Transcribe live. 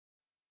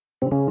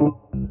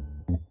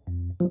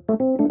Well,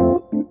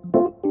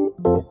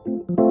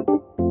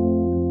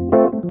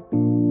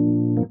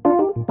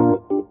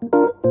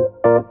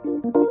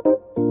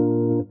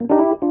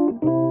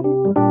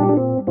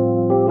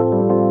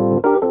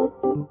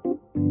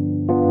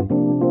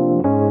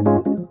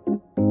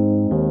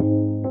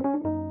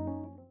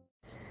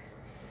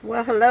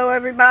 hello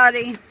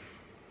everybody.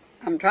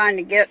 I'm trying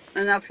to get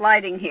enough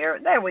lighting here.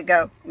 There we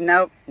go.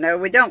 Nope, no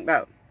we don't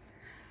go.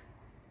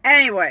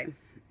 Anyway,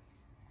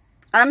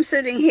 I'm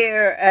sitting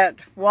here at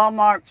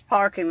Walmart's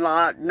parking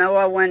lot. No,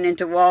 I went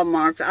into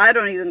Walmart's. I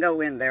don't even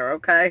go in there,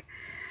 okay?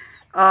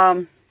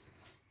 But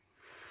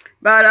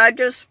I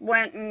just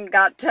went and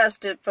got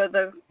tested for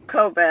the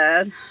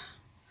COVID.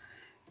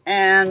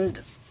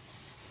 And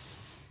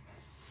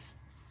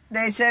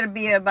they said it'd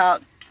be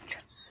about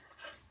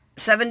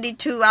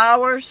 72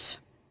 hours,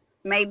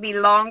 maybe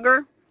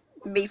longer,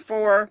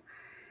 before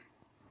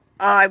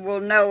I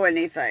will know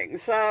anything.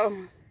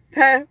 So,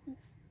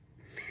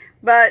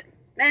 but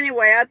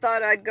anyway, I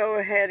thought I'd go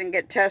ahead and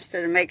get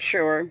tested and make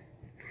sure.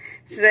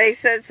 So they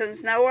said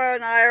since Noah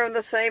and I are in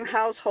the same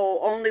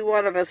household, only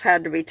one of us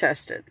had to be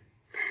tested.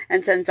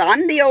 And since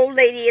I'm the old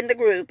lady in the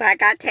group, I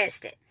got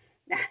tested.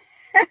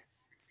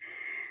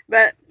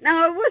 But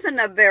no, it wasn't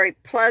a very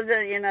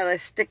pleasant, you know, they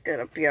stick it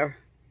up your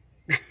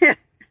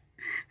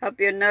up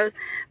your nose.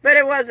 But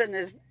it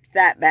wasn't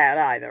that bad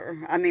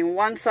either. I mean,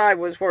 one side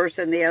was worse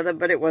than the other,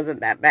 but it wasn't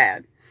that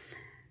bad.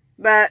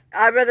 But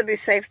I'd rather be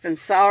safe than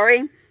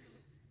sorry.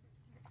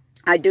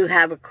 I do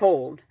have a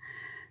cold.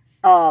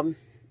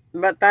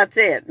 But that's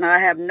it. And I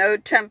have no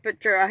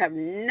temperature. I have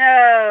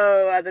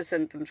no other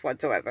symptoms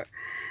whatsoever.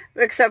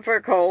 Except for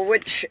a cold,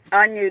 which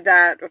I knew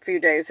that a few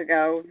days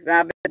ago.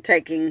 I've been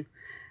taking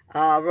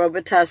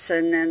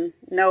Robitussin, and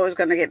Noah's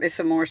going to get me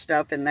some more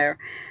stuff in there.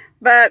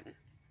 But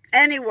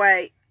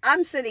anyway,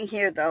 I'm sitting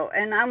here though,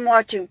 and I'm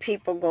watching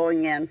people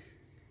going in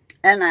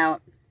and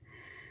out.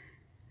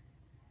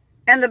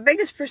 And the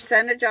biggest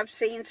percentage I've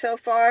seen so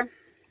far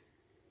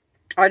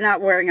are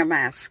not wearing a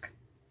mask.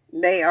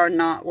 They are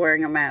not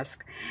wearing a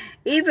mask.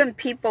 Even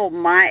people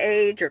my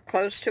age or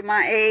close to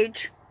my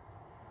age,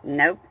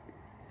 nope.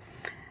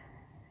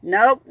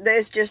 Nope,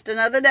 there's just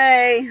another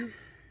day.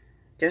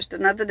 Just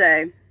another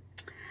day.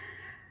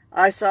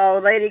 I saw a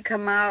lady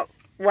come out.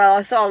 Well,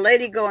 I saw a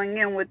lady going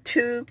in with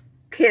two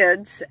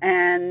kids,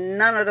 and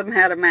none of them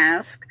had a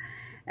mask.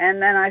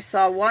 And then I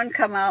saw one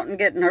come out and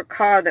get in her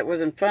car that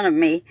was in front of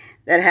me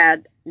that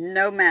had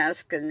no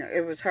mask, and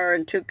it was her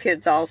and two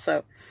kids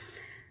also.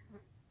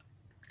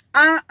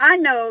 I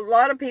know a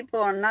lot of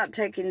people are not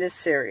taking this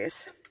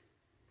serious.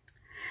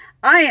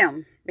 I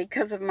am,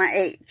 because of my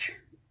age,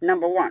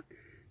 number one.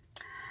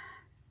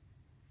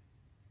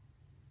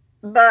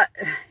 But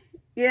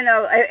you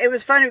know, it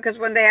was funny because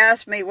when they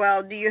asked me,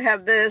 well, do you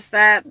have this,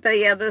 that,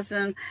 the others?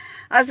 And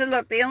I said,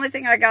 look, the only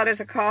thing I got is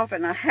a cough,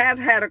 and I have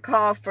had a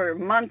cough for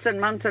months and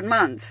months and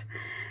months.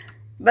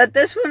 But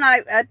this one,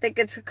 I think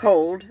it's a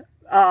cold.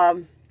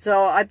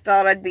 So I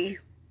thought I'd be,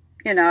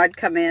 you know, I'd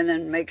come in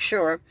and make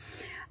sure.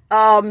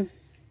 But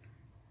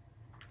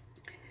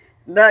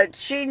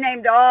she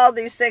named all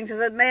these things. I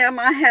said, ma'am,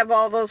 I have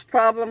all those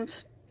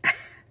problems.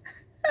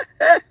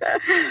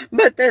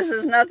 But this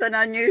is nothing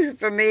unusual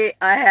for me.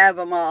 I have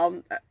them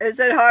all. Is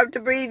it hard to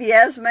breathe?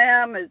 Yes,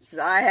 ma'am.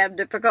 I have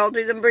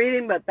difficulties in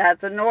breathing, but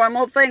that's a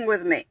normal thing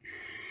with me.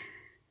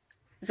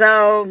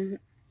 So,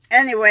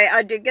 anyway,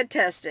 I did get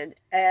tested,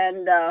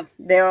 and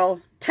they'll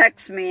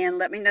text me and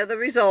let me know the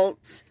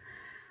results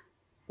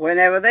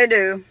whenever they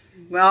do.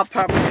 Well, I'll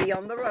probably be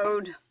on the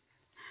road.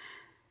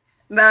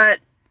 But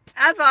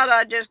I thought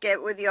I'd just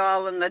get with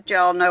y'all and let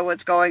y'all know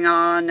what's going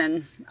on,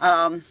 and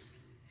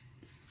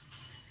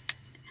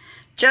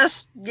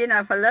just, you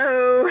know,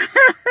 hello.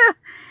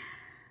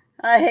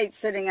 I hate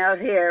sitting out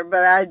here,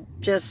 but I'd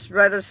just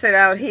rather sit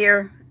out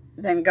here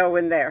than go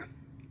in there.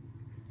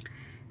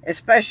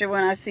 Especially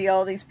when I see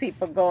all these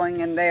people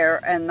going in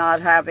there and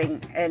not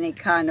having any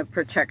kind of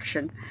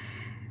protection.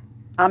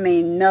 I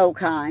mean, no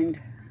kind.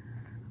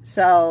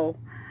 So,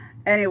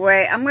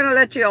 anyway, I'm going to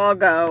let you all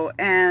go,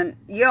 and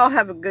you all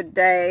have a good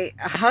day.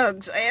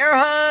 Hugs, air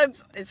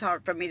hugs. It's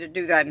hard for me to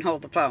do that and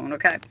hold the phone,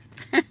 okay?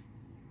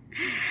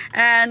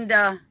 And,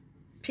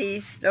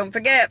 peace. Don't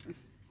forget,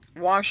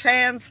 wash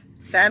hands,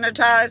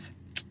 sanitize,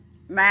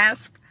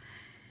 mask.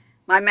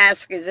 My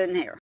mask is in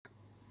here.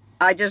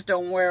 I just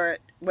don't wear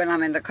it when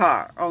I'm in the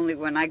car, only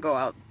when I go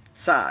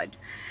outside.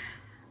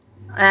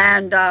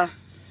 And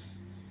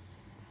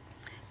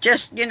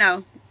just, you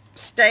know,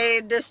 stay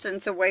a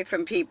distance away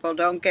from people.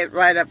 Don't get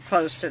right up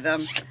close to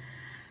them.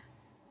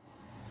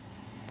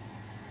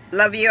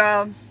 Love you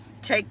all.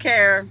 Take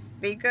care.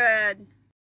 Be good.